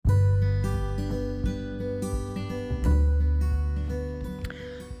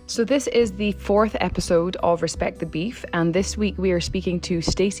So this is the fourth episode of Respect the Beef, and this week we are speaking to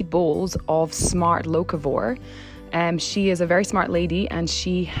Stacey Bowles of Smart Locavore. She is a very smart lady, and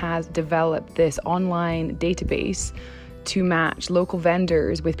she has developed this online database to match local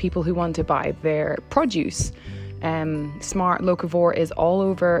vendors with people who want to buy their produce. Smart Locavore is all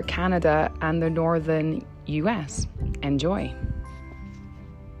over Canada and the northern US. Enjoy.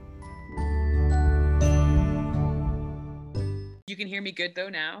 You can hear me good though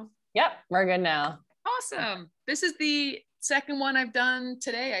now? Yep, we're good now. Awesome. This is the second one I've done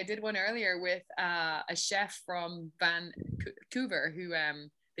today. I did one earlier with a chef from Vancouver who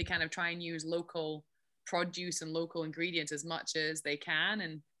they kind of try and use local produce and local ingredients as much as they can.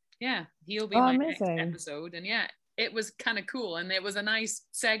 And yeah, he'll be my next episode. And yeah, it was kind of cool. And it was a nice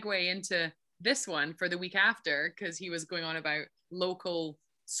segue into this one for the week after, because he was going on about local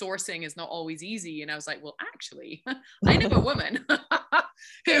sourcing is not always easy. And I was like, well, actually, I know a woman.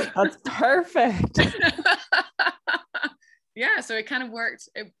 That's perfect. Yeah, so it kind of worked.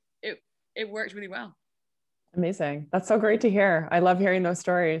 It worked really well. Amazing. That's so great to hear. I love hearing those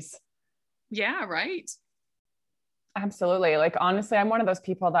stories. Yeah, right. Absolutely. Like, honestly, I'm one of those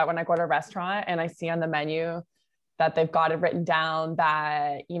people that when I go to a restaurant and I see on the menu that they've got it written down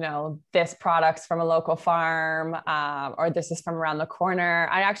that, you know, this product's from a local farm, or this is from around the corner,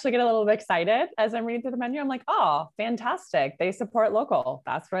 I actually get a little bit excited as I'm reading through the menu. I'm like, oh, fantastic. They support local.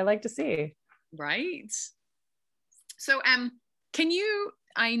 That's what I like to see. Right. So, I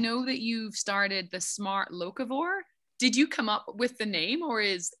know that you've started the Smart Locavore. Did you come up with the name, or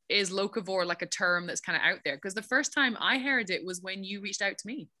is locavore like a term that's kind of out there? Because the first time I heard it was when you reached out to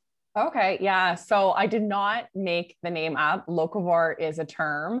me. Okay. Yeah. So I did not make the name up. Locavore is a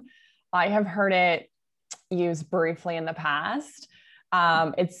term. I have heard it used briefly in the past.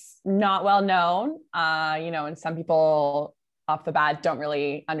 It's not well known, and some people off the bat don't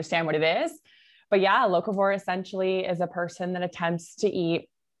really understand what it is. But yeah, locavore essentially is a person that attempts to eat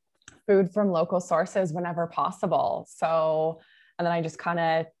food from local sources whenever possible. So, and then I just kind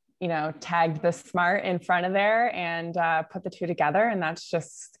of tagged the smart in front of there and put the two together. And that's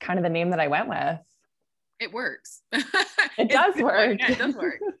just kind of the name that I went with. It works. It does work. Yeah, it does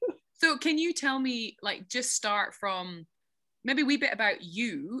work. So can you tell me, like, just start from maybe a wee bit about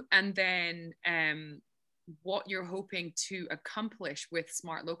you, and then what you're hoping to accomplish with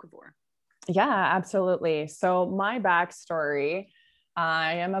Smart Locavore? Yeah, absolutely. So my backstory,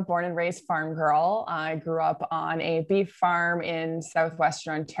 I am a born and raised farm girl. I grew up on a beef farm in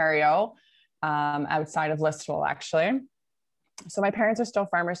southwestern Ontario, outside of Listowel, actually. So my parents are still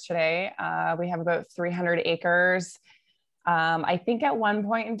farmers today. We have about 300 acres. I think at one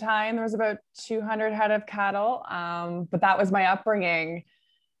point in time, there was about 200 head of cattle, but that was my upbringing.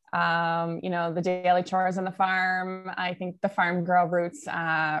 The daily chores on the farm. I think the farm girl roots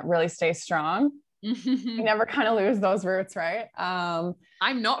really stay strong. You never kind of lose those roots, right?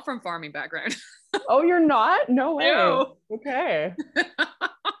 I'm not from farming background. Oh, you're not? No way. No. Okay.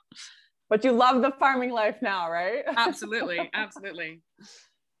 But you love the farming life now, right? Absolutely. Absolutely.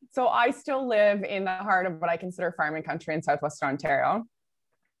 So I still live in the heart of what I consider farming country in southwestern Ontario.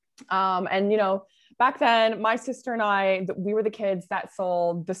 Back then, my sister and I, we were the kids that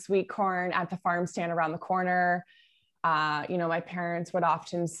sold the sweet corn at the farm stand around the corner. My parents would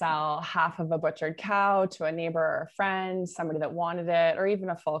often sell half of a butchered cow to a neighbor or a friend, somebody that wanted it, or even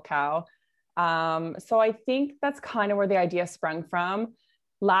a full cow. So I think that's kind of where the idea sprung from.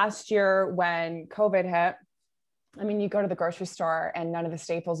 Last year, when COVID hit, you go to the grocery store and none of the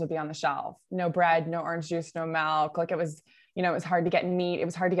staples would be on the shelf. No bread, no orange juice, no milk. Like it was hard to get meat. It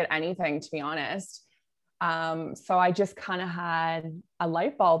was hard to get anything, to be honest. So I just kind of had a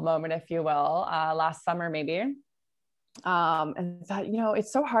light bulb moment, if you will, last summer, maybe. And thought,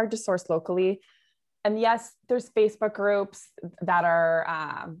 it's so hard to source locally. And yes, there's Facebook groups that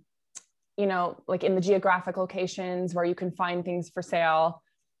are, like in the geographic locations where you can find things for sale.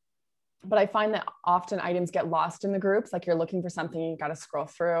 But I find that often items get lost in the groups. Like you're looking for something, you got to scroll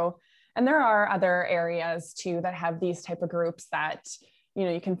through. And there are other areas too that have these type of groups that,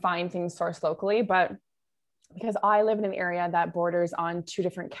 you can find things sourced locally. But because I live in an area that borders on two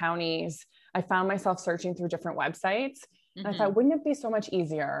different counties, I found myself searching through different websites. And I thought, wouldn't it be so much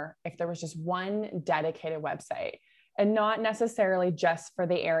easier if there was just one dedicated website, and not necessarily just for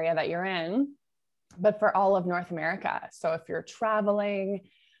the area that you're in, but for all of North America. So if you're traveling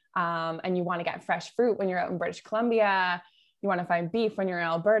and you want to get fresh fruit when you're out in British Columbia, you want to find beef when you're in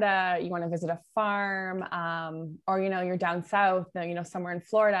Alberta, you want to visit a farm, or, you're down south, somewhere in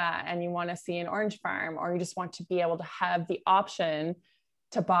Florida, and you want to see an orange farm, or you just want to be able to have the option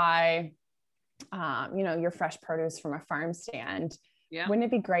to buy, your fresh produce from a farm stand. Yeah. Wouldn't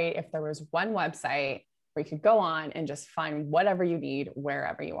it be great if there was one website where you could go on and just find whatever you need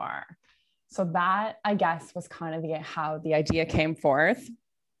wherever you are? So that, I guess, was kind of how the idea came forth.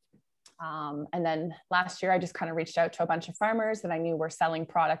 And then last year, I just kind of reached out to a bunch of farmers that I knew were selling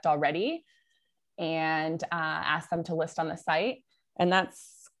product already and asked them to list on the site. And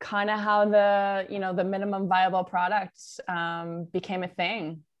that's kind of how the minimum viable product became a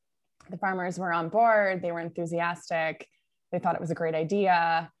thing. The farmers were on board. They were enthusiastic. They thought it was a great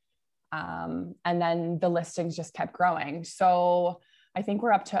idea. And then the listings just kept growing. So I think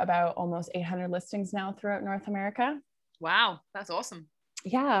we're up to about almost 800 listings now throughout North America. Wow, that's awesome.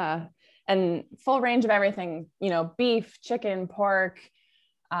 Yeah. And full range of everything, beef, chicken, pork,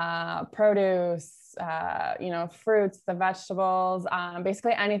 produce, fruits, the vegetables,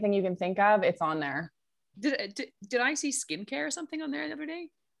 basically anything you can think of, it's on there. Did I see skincare or something on there the other day?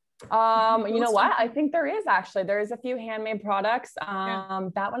 You know what? I think there is a few handmade products.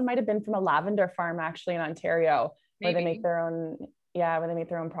 That one might've been from a lavender farm actually in Ontario. Maybe. Where they make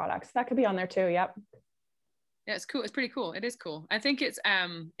their own products. That could be on there too. Yep. Yeah, it's cool. It's pretty cool. It is cool. I think it's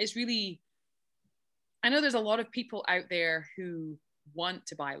really, I know there's a lot of people out there who want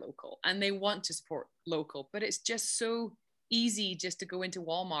to buy local and they want to support local, but it's just so easy just to go into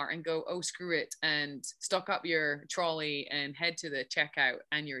Walmart and go, oh, screw it, and stock up your trolley and head to the checkout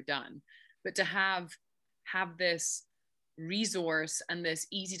and you're done. But to have this resource and this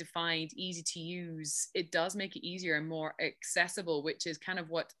easy to find, easy to use, it does make it easier and more accessible, which is kind of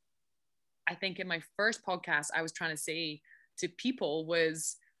what I think in my first podcast I was trying to say to people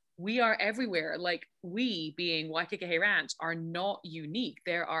was, we are everywhere. Like, we being Waikiki Hay Ranch are not unique.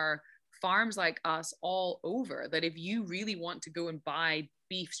 There are farms like us all over that if you really want to go and buy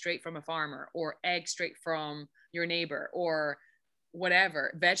beef straight from a farmer or egg straight from your neighbor or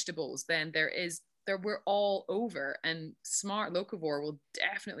whatever, vegetables, then we're all over, and smart locavore will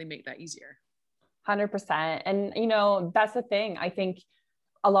definitely make that easier. 100%. And that's the thing. I think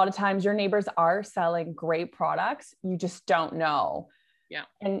a lot of times your neighbors are selling great products. You just don't know. Yeah.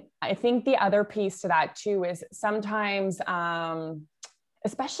 And I think the other piece to that too is sometimes,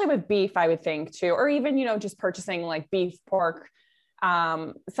 especially with beef, I would think too, or even, just purchasing like beef, pork.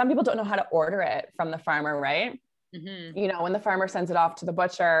 Some people don't know how to order it from the farmer, right? Mm-hmm. When the farmer sends it off to the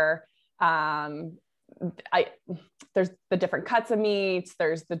butcher, there's the different cuts of meats,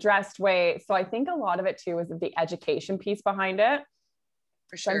 there's the dressed weight. So I think a lot of it too is the education piece behind it.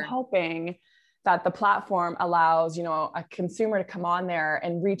 For sure. So I'm hoping that the platform allows, a consumer to come on there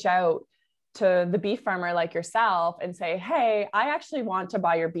and reach out to the beef farmer like yourself and say, hey, I actually want to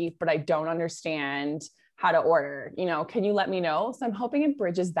buy your beef, but I don't understand how to order. Can you let me know? So I'm hoping it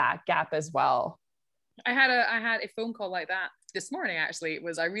bridges that gap as well. I had a phone call like that this morning, actually. It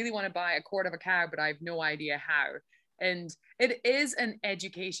was, I really want to buy a quart of a cow, but I have no idea how. And it is an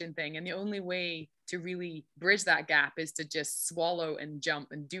education thing. And the only way to really bridge that gap is to just swallow and jump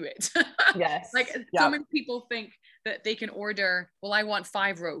and do it. Yes. So many people think that they can order, well, I want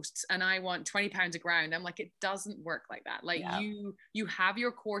 5 roasts and I want 20 pounds of ground. I'm like, it doesn't work like that. Like, you have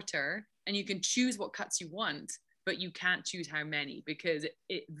your quarter and you can choose what cuts you want, but you can't choose how many because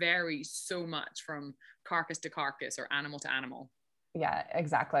it varies so much from carcass to carcass or animal to animal. Yeah,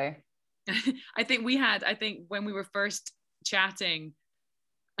 exactly. I think when we were first chatting,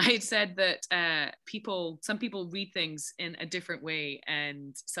 I had said that some people read things in a different way,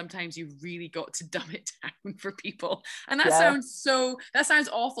 and sometimes you've really got to dumb it down for people. And that sounds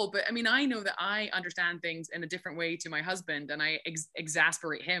awful, but I mean, I know that I understand things in a different way to my husband, and I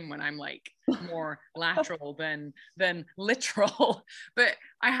exasperate him when I'm like more lateral than literal. But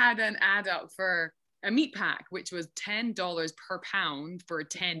I had an ad up for a meat pack, which was $10 per pound for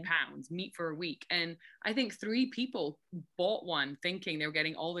 10 pounds meat for a week. And I think 3 people bought one thinking they were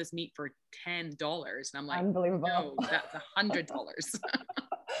getting all this meat for $10. And I'm like, unbelievable. No, that's $100.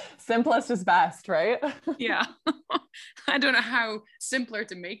 Simplest is best, right? Yeah. I don't know how simpler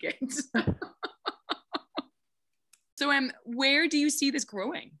to make it. So where do you see this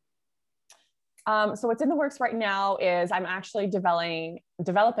growing? So what's in the works right now is I'm actually developing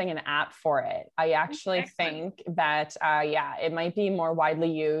an app for it. I actually think that, it might be more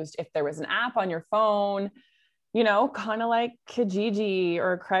widely used if there was an app on your phone, kind of like Kijiji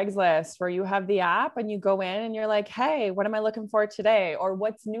or Craigslist, where you have the app and you go in and you're like, hey, what am I looking for today? Or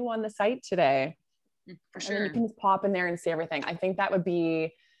what's new on the site today? For sure. And you can just pop in there and see everything. I think that would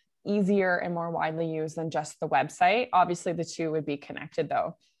be easier and more widely used than just the website. Obviously the two would be connected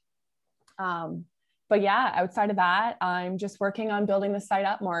though. But yeah, outside of that, I'm just working on building the site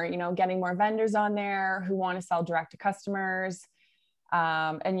up more, getting more vendors on there who want to sell direct to customers.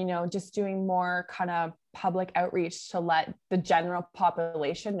 And, you know, just doing more kind of public outreach to let the general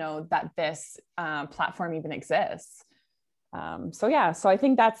population know that this platform even exists. So yeah, so I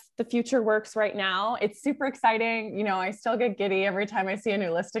think that's the future works right now. It's super exciting. You know, I still get giddy every time I see a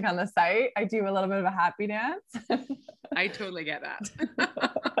new listing on the site. I do a little bit of a happy dance. I totally get that.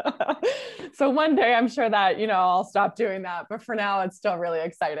 So one day I'm sure that, you know, I'll stop doing that, but for now it's still really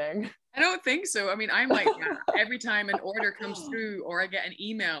exciting. I don't think so. I mean, I'm like that. Every time an order comes through or I get an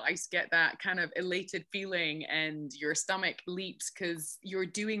email, I get that kind of elated feeling and your stomach leaps because you're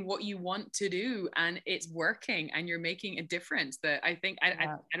doing what you want to do and it's working and you're making a difference that I think,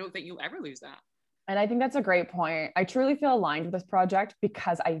 I don't think you'll ever lose that. And I think that's a great point. I truly feel aligned with this project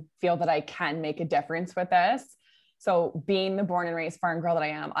because I feel that I can make a difference with this. So being the born and raised farm girl that I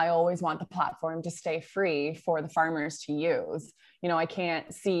am, I always want the platform to stay free for the farmers to use. You know, I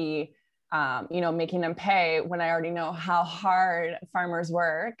can't see you know, making them pay when I already know how hard farmers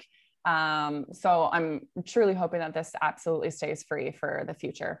work. So I'm truly hoping that this absolutely stays free for the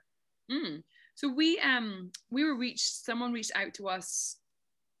future. So someone reached out to us,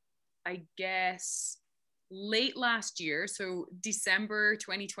 I guess, late last year. So December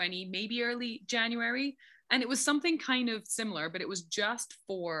 2020, maybe early January. And it was something kind of similar, but it was just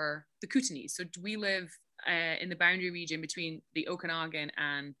for the Kootenays. So we live in the boundary region between the Okanagan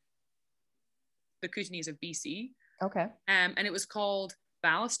and the Kootenays of BC. Okay. And it was called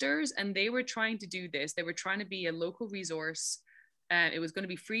Ballasters, and they were trying to do this. They were trying to be a local resource. It was going to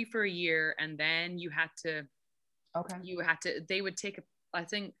be free for a year, and then they would take I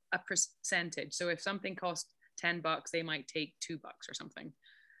think a percentage. So if something cost $10, they might take $2 or something.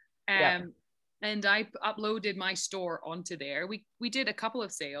 And I uploaded my store onto there. We did a couple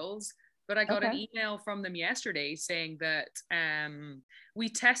of sales. But I got an email from them yesterday saying that we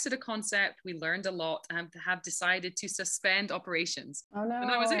tested a concept, we learned a lot, and have decided to suspend operations. Oh no! And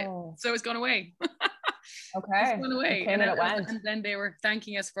that was it. So it's gone away. Okay. It's gone away. And then they were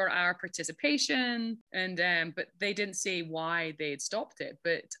thanking us for our participation, and but they didn't say why they had stopped it.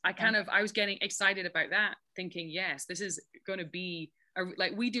 But I was getting excited about that, thinking, yes, this is going to be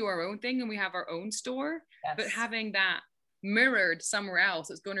like we do our own thing and we have our own store, but having that mirrored somewhere else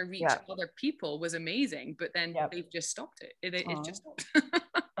that's going to reach other people was amazing, but then they've just stopped it. It just stopped.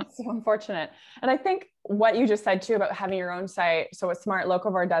 That's so unfortunate. And I think what you just said too about having your own site, so what Smart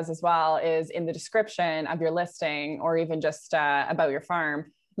Locavore does as well is in the description of your listing or even just about your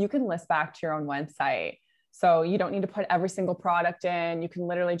farm, you can list back to your own website. So you don't need to put every single product in. You can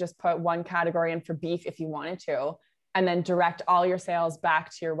literally just put one category in for beef if you wanted to, and then direct all your sales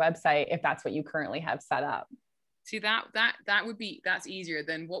back to your website if that's what you currently have set up. See, that's easier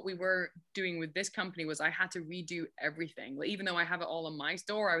than what we were doing with this company. Was I had to redo everything. Like, even though I have it all in my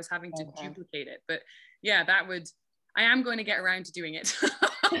store, I was having to duplicate it. But yeah, I am going to get around to doing it.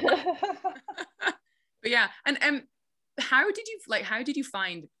 But yeah, and how did you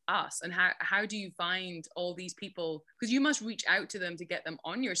find us, and how do you find all these people? Because you must reach out to them to get them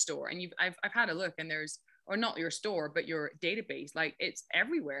on your store. And I've had a look, and there's, or not your store, but your database, like it's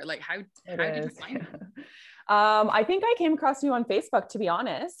everywhere. Like how did you find them? I think I came across you on Facebook, to be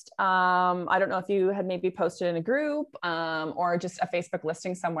honest. I don't know if you had maybe posted in a group or just a Facebook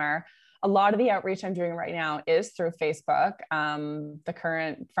listing somewhere. A lot of the outreach I'm doing right now is through Facebook. The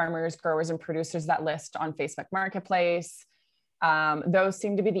current farmers, growers, and producers that list on Facebook Marketplace. Those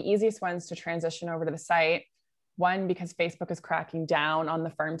seem to be the easiest ones to transition over to the site. One, because Facebook is cracking down on the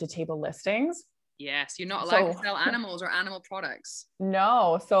farm to table listings. Yes, you're not allowed to sell animals or animal products.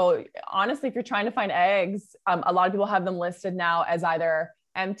 No. So honestly, if you're trying to find eggs, a lot of people have them listed now as either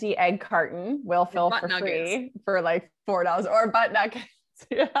empty egg carton, will fill for free for like $4, or butt nuggets.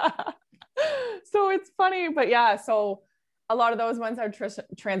 Yeah. So it's funny, but yeah. So a lot of those ones are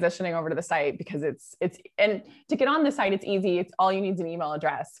transitioning over to the site because it's, and to get on the site, it's easy. It's all you need is an email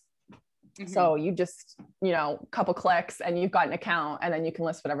address. Mm-hmm. So you just, a couple clicks and you've got an account, and then you can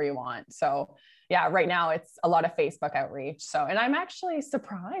list whatever you want. So yeah, right now it's a lot of Facebook outreach. So, and I'm actually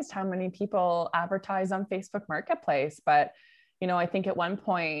surprised how many people advertise on Facebook Marketplace, but I think at one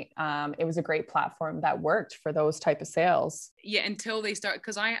point it was a great platform that worked for those type of sales. Yeah, until they start,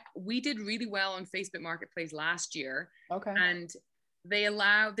 because we did really well on Facebook Marketplace last year. Okay. And they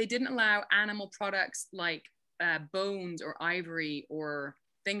didn't allow animal products like bones or ivory or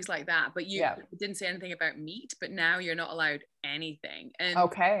things like that, but it didn't say anything about meat. But now you're not allowed anything. And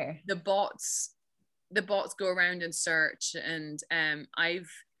the bots go around and search, and I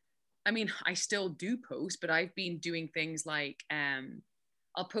still do post, but I've been doing things like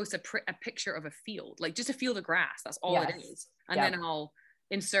I'll post a picture of a field, like just a field of grass. That's all it is. And then I'll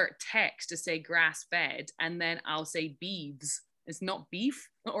insert text to say grass fed, and then I'll say beeves It's not beef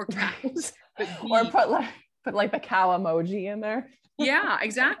or cows, but Or beef. put like the cow emoji in there. Yeah,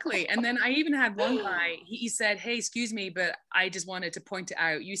 exactly. And then I even had one guy, he said, "Hey, excuse me, but I just wanted to point it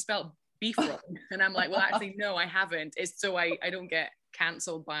out. You spelled beef wrong." And I'm like, "Well, actually, no, I haven't. It's so I don't get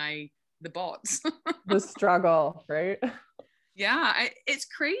canceled by the bots." The struggle, right? Yeah, it's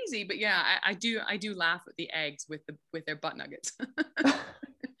crazy, but yeah, I do laugh at the eggs with their butt nuggets.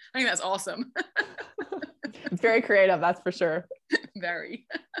 I think that's awesome. It's very creative, that's for sure. Very.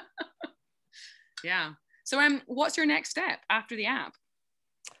 Yeah. So what's your next step after the app?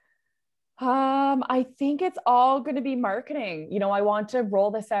 I think it's all going to be marketing. You know, I want to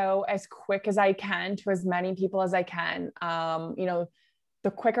roll this out as quick as I can to as many people as I can. You know,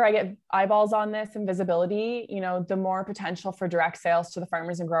 the quicker I get eyeballs on this and visibility, you know, the more potential for direct sales to the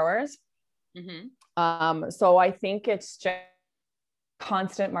farmers and growers. So I think it's just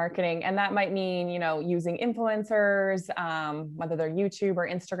constant marketing, and that might mean, you know, using influencers, whether they're YouTube or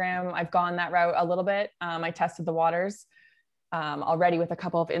Instagram. I've gone that route a little bit. I tested the waters already with a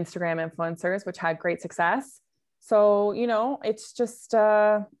couple of Instagram influencers, which had great success. So, you know, it's just,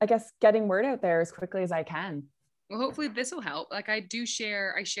 I guess, getting word out there as quickly as I can. Well, hopefully this will help. Like I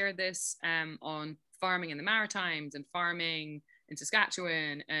share this on farming in the Maritimes and farming in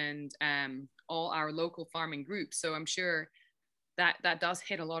Saskatchewan and all our local farming groups. So I'm sure that does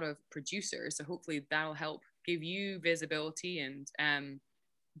hit a lot of producers. So hopefully that'll help give you visibility and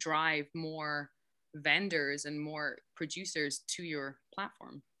drive more vendors and more producers to your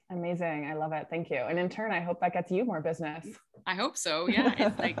platform. Amazing. I love it. Thank you. And in turn, I hope that gets you more business. I hope so. Yeah.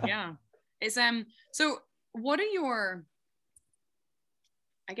 It's like, yeah. It's so what are your,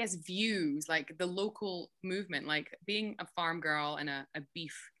 I guess, views, like the local movement, like being a farm girl and a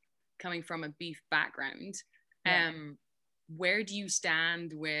beef, coming from a beef background, Yeah. where do you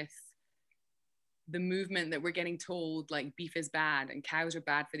stand with the movement that we're getting told like beef is bad and cows are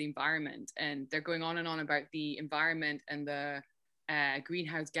bad for the environment, and they're going on and on about the environment and the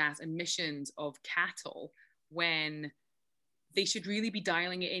greenhouse gas emissions of cattle, when they should really be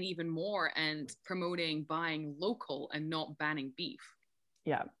dialing it in even more and promoting buying local and not banning beef?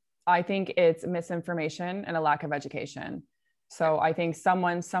 Yeah. I think it's misinformation and a lack of education. So I think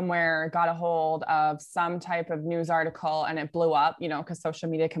someone somewhere got a hold of some type of news article and it blew up, you know, because social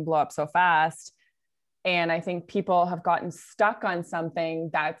media can blow up so fast. And I think people have gotten stuck on something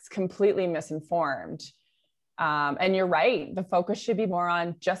that's completely misinformed. And you're right. The focus should be more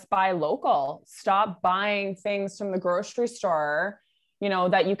on just buy local. Stop buying things from the grocery store, you know,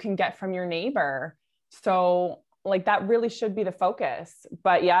 that you can get from your neighbor. So like that really should be the focus.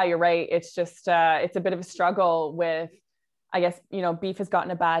 But yeah, you're right. It's just, it's a bit of a struggle with, I guess, you know, beef has gotten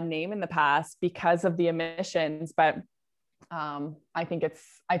a bad name in the past because of the emissions, but I think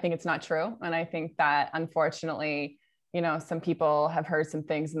it's not true. And I think that unfortunately, you know, some people have heard some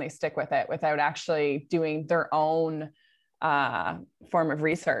things and they stick with it without actually doing their own form of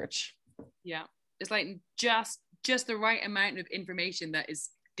research. Yeah. It's like just the right amount of information that is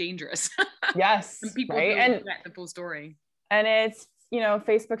dangerous. Yes. And people right. don't get the full story. And it's, you know,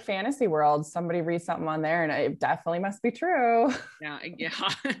 Facebook fantasy world. Somebody reads something on there and it definitely must be true. Yeah.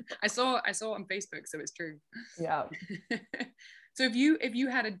 I saw it on Facebook, so it's true. Yeah. So if you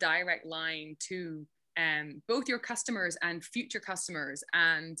had a direct line to both your customers and future customers,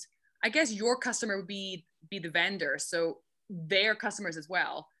 and I guess your customer would be the vendor, so their customers as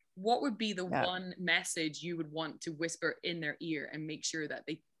well, what would be the one message you would want to whisper in their ear and make sure that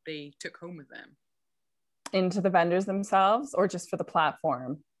they took home with them? Into the vendors themselves or just for the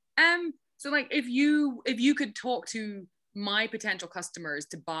platform? So like if you could talk to my potential customers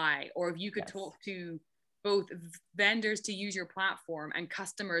to buy, or if you could talk to both vendors to use your platform and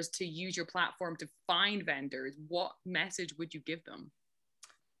customers to use your platform to find vendors, what message would you give them?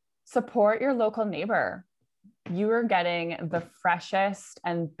 Support your local neighbor. You are getting the freshest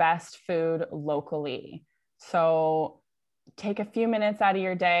and best food locally. So take a few minutes out of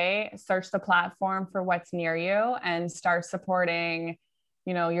your day, search the platform for what's near you, and start supporting,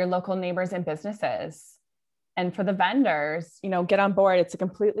 you know, your local neighbors and businesses. And for the vendors, you know, get on board. It's a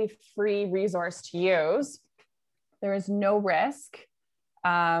completely free resource to use. There is no risk.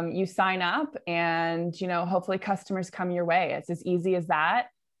 You sign up and, you know, hopefully customers come your way. It's as easy as that.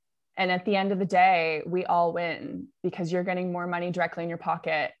 And at the end of the day, we all win because you're getting more money directly in your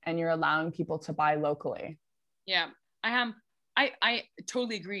pocket and you're allowing people to buy locally. Yeah, I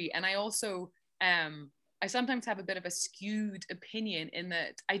totally agree. And I also, I sometimes have a bit of a skewed opinion in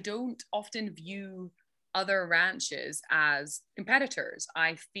that I don't often view other ranches as competitors.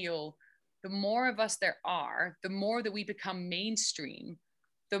 I feel the more of us there are, the more that we become mainstream,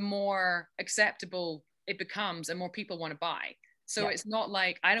 the more acceptable it becomes and more people want to buy. So it's not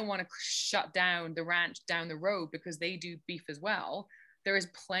like I don't want to shut down the ranch down the road because they do beef as well. There is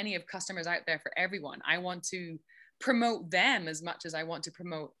plenty of customers out there for everyone. I want to promote them as much as I want to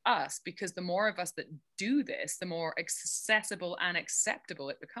promote us, because the more of us that do this, the more accessible and acceptable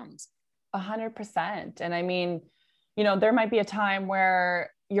it becomes. 100%. And I mean, you know, there might be a time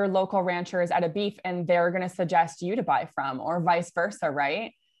where your local rancher is at a beef and they're going to suggest you to buy from, or vice versa,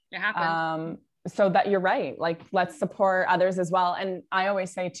 right? It happens. So that you're right. Like, let's support others as well. And I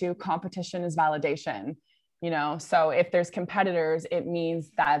always say too, competition is validation, you know? So if there's competitors, it means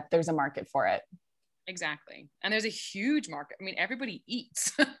that there's a market for it. Exactly. And there's a huge market. I mean, everybody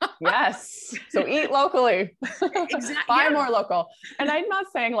eats. Yes. So eat locally. Exactly. Buy more local. And I'm not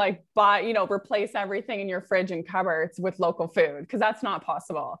saying like buy, you know, replace everything in your fridge and cupboards with local food, because that's not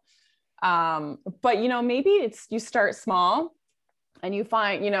possible. But, you know, maybe it's, you start small and you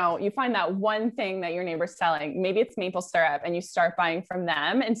find that one thing that your neighbor's selling. Maybe it's maple syrup, and you start buying from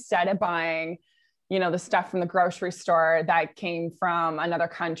them instead of buying, you know, the stuff from the grocery store that came from another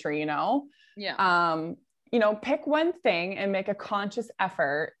country, you know? Yeah. You know, pick one thing and make a conscious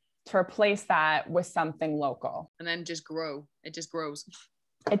effort to replace that with something local. And then just grow. It just grows.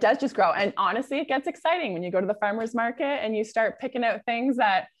 It does just grow. And honestly, it gets exciting when you go to the farmer's market and you start picking out things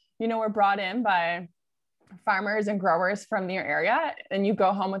that, you know, were brought in by farmers and growers from your area, and you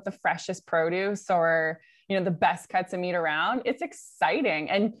go home with the freshest produce, or, you know, the best cuts of meat around. It's exciting.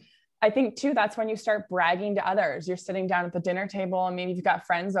 And I think too, that's when you start bragging to others. You're sitting down at the dinner table and maybe you've got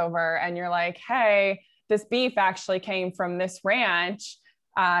friends over and you're like, hey, this beef actually came from this ranch,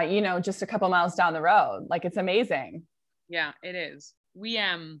 you know, just a couple miles down the road. Like, it's amazing. Yeah, it is. We,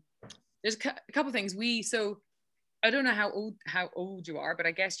 there's a couple things. So I don't know how old you are, but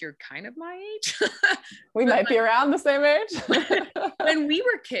I guess you're kind of my age. We might be around the same age. When we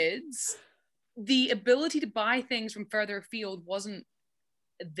were kids, the ability to buy things from further afield wasn't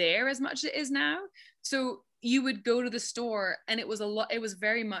there as much as it is now. So you would go to the store and it was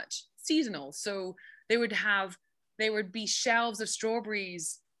very much seasonal. So they would be shelves of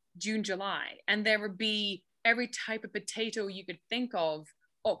strawberries June, July, and there would be every type of potato you could think of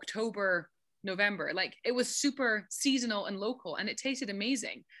October, November. Like, it was super seasonal and local, and it tasted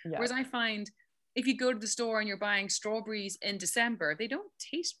amazing. Yeah. Whereas I find if you go to the store and you're buying strawberries in December, they don't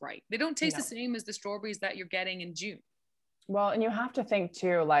taste right. They don't taste the same as the strawberries that you're getting in June. Well, and you have to think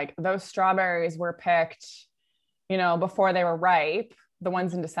too, like, those strawberries were picked, you know, before they were ripe, the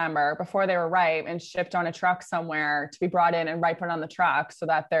ones in December, before they were ripe, and shipped on a truck somewhere to be brought in and ripened on the truck so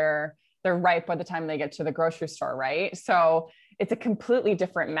that they're ripe by the time they get to the grocery store, right? So it's a completely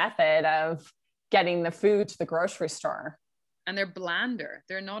different method of getting the food to the grocery store. And they're blander.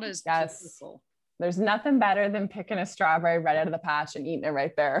 They're not as flavorful. There's nothing better than picking a strawberry right out of the patch and eating it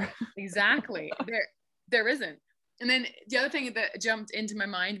right there. Exactly. There isn't. And then the other thing that jumped into my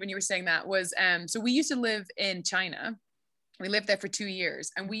mind when you were saying that was, so we used to live in China. We lived there for 2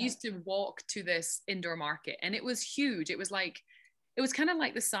 years, and we used to walk to this indoor market, and it was huge. It was kind of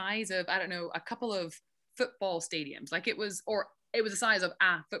like the size of, I don't know, a couple of football stadiums. Like, it was the size of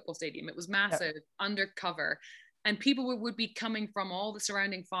a football stadium. It was massive, undercover, and people would be coming from all the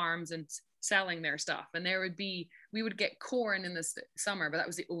surrounding farms and selling their stuff. And we would get corn in the summer, but that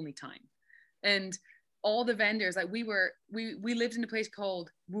was the only time. And all the vendors, like, we lived in a place called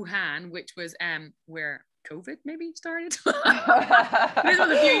Wuhan, which was where COVID maybe started. This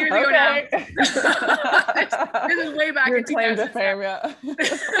was a few years ago now. This is way back in 2000.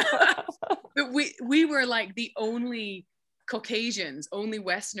 But we were like the only Caucasians, only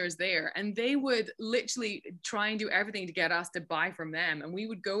Westerners there, and they would literally try and do everything to get us to buy from them. And we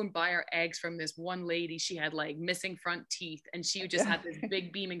would go and buy our eggs from this one lady. She had like missing front teeth, and she just had this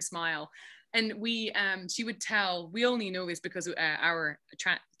big beaming smile. And she would tell, we only know this because our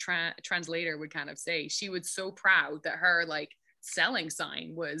translator would kind of say, she was so proud that her like selling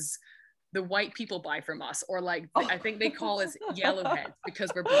sign was, the white people buy from us, or like, I think they call us yellowheads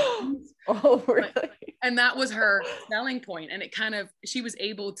because we're blonde. Oh, really? And that was her selling point. And it kind of, she was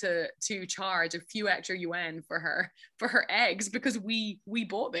able to charge a few extra yuan for her eggs because we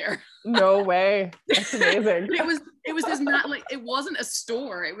bought there. No way. That's amazing. it was this not like, it wasn't a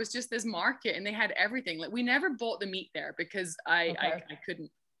store. It was just this market, and they had everything. Like, we never bought the meat there because I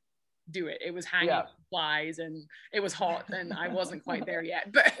couldn't do it. It was hanging flies, and it was hot, and I wasn't quite there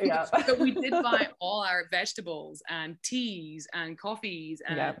yet. But but we did buy all our vegetables and teas and coffees.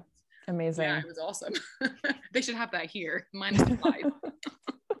 And amazing. Yeah, it was awesome. They should have that here, minus the flies.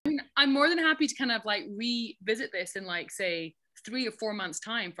 I'm more than happy to kind of like revisit this in like, say, 3 or 4 months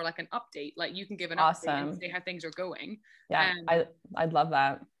time for like an update. Like, you can give an update and say how things are going. Yeah, I'd love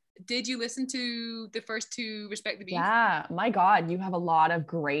that. did you listen to the first two Respect the Beef? Yeah, my God, you have a lot of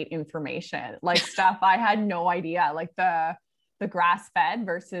great information, like stuff I had no idea, like the grass fed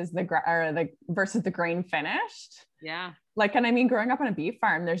versus versus the grain finished. Yeah. Like, and I mean, growing up on a beef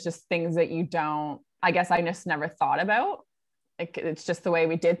farm, there's just things that you don't, I guess I just never thought about. Like, it's just the way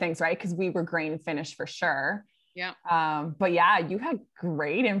we did things, right? Because we were grain finished for sure. Yeah. But yeah, you had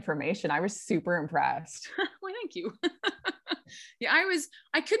great information. I was super impressed. Well, thank you. Yeah,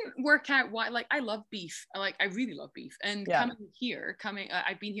 I couldn't work out why, like, I love beef. I really love beef. And I've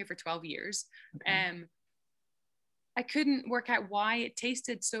been here for 12 years. Okay. I couldn't work out why it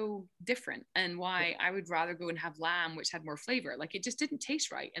tasted so different and why I would rather go and have lamb, which had more flavor. Like, it just didn't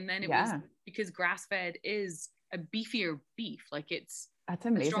taste right. And then it was because grass fed is a beefier beef. Like, that's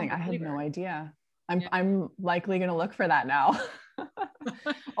amazing. I had no idea. I'm likely going to look for that now.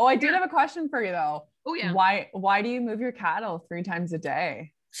 Oh, I did have a question for you though. Oh yeah. Why do you move your cattle 3 times a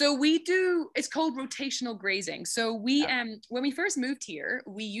day? So it's called rotational grazing. So when we first moved here,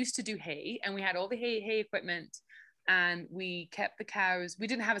 we used to do hay, and we had all the hay equipment, and we kept the cows. We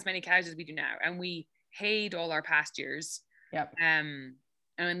didn't have as many cows as we do now, and we hayed all our pastures. Yep.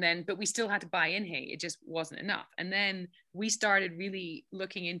 But we still had to buy in hay. It just wasn't enough. And then we started really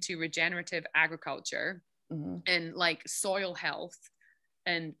looking into regenerative agriculture and like soil health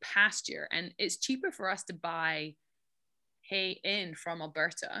and pasture. And it's cheaper for us to buy hay in from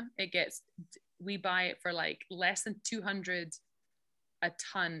Alberta. We buy it for like less than 200 a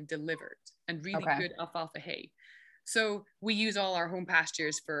ton delivered, and really good alfalfa hay. So we use all our home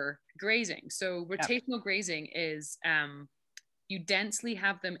pastures for grazing. So rotational grazing is you densely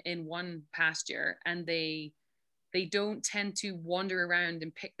have them in one pasture, and they don't tend to wander around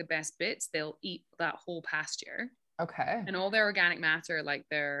and pick the best bits. They'll eat that whole pasture. Okay. And all their organic matter, like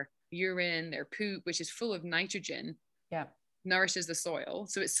their urine, their poop, which is full of nitrogen, nourishes the soil.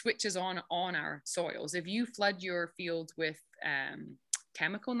 So it switches on our soils. If you flood your field with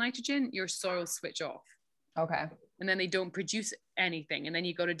chemical nitrogen, your soils switch off. Okay. And then they don't produce anything. And then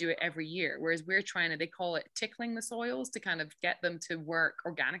you got to do it every year. Whereas they call it tickling the soils to kind of get them to work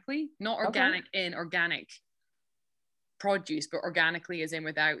organically, not organic in organic produce, but organically as in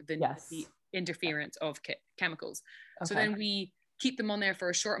without the interference of chemicals. Okay. So then we keep them on there for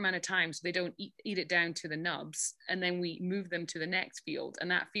a short amount of time so they don't eat it down to the nubs. And then we move them to the next field,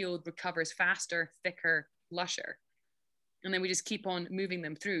 and that field recovers faster, thicker, lusher. And then we just keep on moving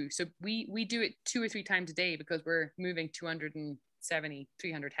them through. So we do it 2 or 3 times a day because we're moving 270,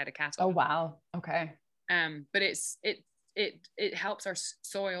 300 head of cattle. Oh, wow. Okay. But it helps our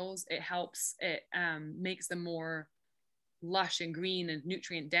soils. It makes them more lush and green and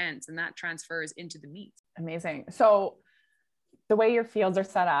nutrient dense, and that transfers into the meat. Amazing. So the way your fields are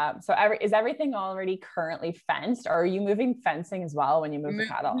set up, so is everything already currently fenced, or are you moving fencing as well when you move the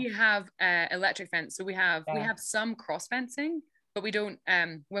cattle? We have electric fence. So we have some cross fencing, but we don't,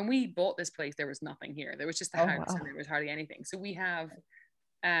 when we bought this place, there was nothing here. There was just a house and there was hardly anything. So we have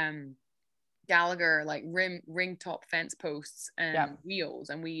Gallagher, like ring top fence posts and wheels.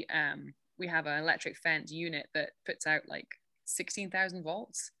 And we have an electric fence unit that puts out like 16,000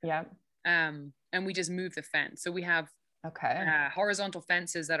 volts. Yeah. And we just move the fence. So we have horizontal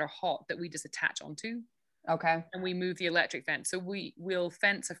fences that are hot that we just attach onto. Okay. And we move the electric fence. So we'll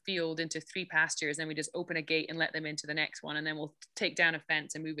fence a field into 3 pastures, and we just open a gate and let them into the next one. And then we'll take down a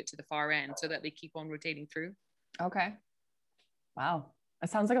fence and move it to the far end so that they keep on rotating through. Okay. Wow. That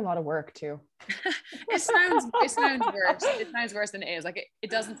sounds like a lot of work too. It sounds worse. It sounds worse than it is. Like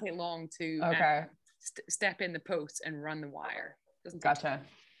it doesn't take long to step in the posts and run the wire. Gotcha.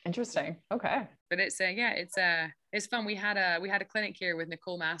 Interesting. Okay. But it's fun. We had a clinic here with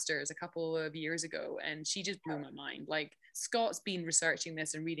Nicole Masters a couple of years ago, and she just blew my mind. Like, Scott's been researching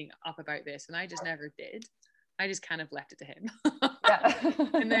this and reading up about this, and I just never did. I just kind of left it to him.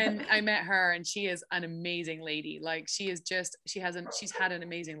 And then I met her, and she is an amazing lady. Like, she's had an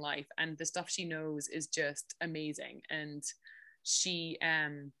amazing life, and the stuff she knows is just amazing. And she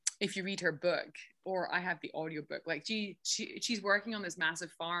if you read her book, or I have the audiobook, like she's working on this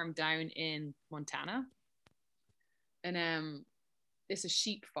massive farm down in Montana, and it's a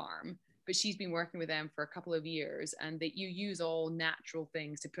sheep farm, but she's been working with them for a couple of years, and that you use all natural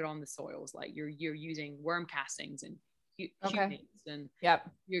things to put on the soils, like you're using worm castings and humans, and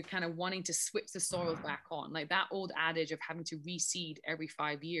you're kind of wanting to switch the soils back on. Like, that old adage of having to reseed every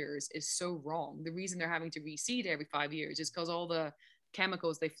 5 years is so wrong. The reason they're having to reseed every 5 years is because all the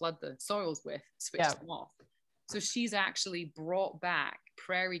chemicals they flood the soils with switch them off. So she's actually brought back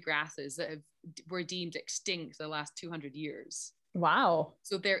prairie grasses that were deemed extinct the last 200 years. Wow.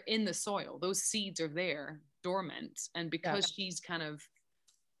 So they're in the soil. Those seeds are there dormant. And because she's kind of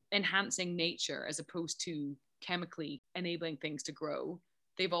enhancing nature as opposed to chemically enabling things to grow,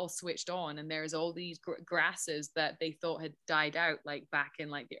 they've all switched on, and there's all these grasses that they thought had died out like back in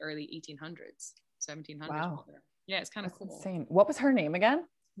like the early 1800s, 1700s. Wow. Yeah, it's kind of cool. Insane. What was her name again?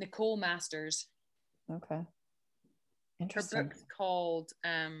 Nicole Masters. Okay. Interesting. Her book's called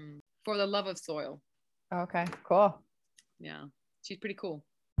For the Love of Soil. Okay, cool. Yeah, she's pretty cool.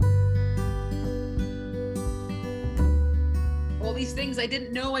 All these things I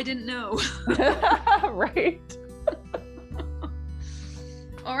didn't know. Right.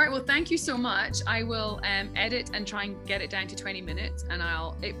 All right, well, thank you so much. I will edit and try and get it down to 20 minutes, and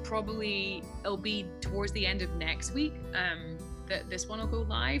it'll be towards the end of next week that this one will go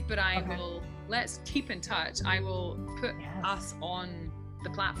live, but let's keep in touch. I will put us on the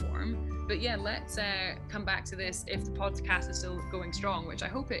platform, but yeah, let's come back to this if the podcast is still going strong, which I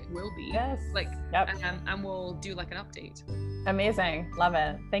hope it will be. Yes. And we'll do like an update. Amazing. Love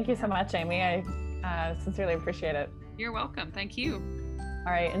it. Thank you so much, Amy. I sincerely appreciate it. You're welcome. Thank you.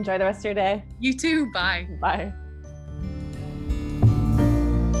 All right. Enjoy the rest of your day. You too. Bye. Bye.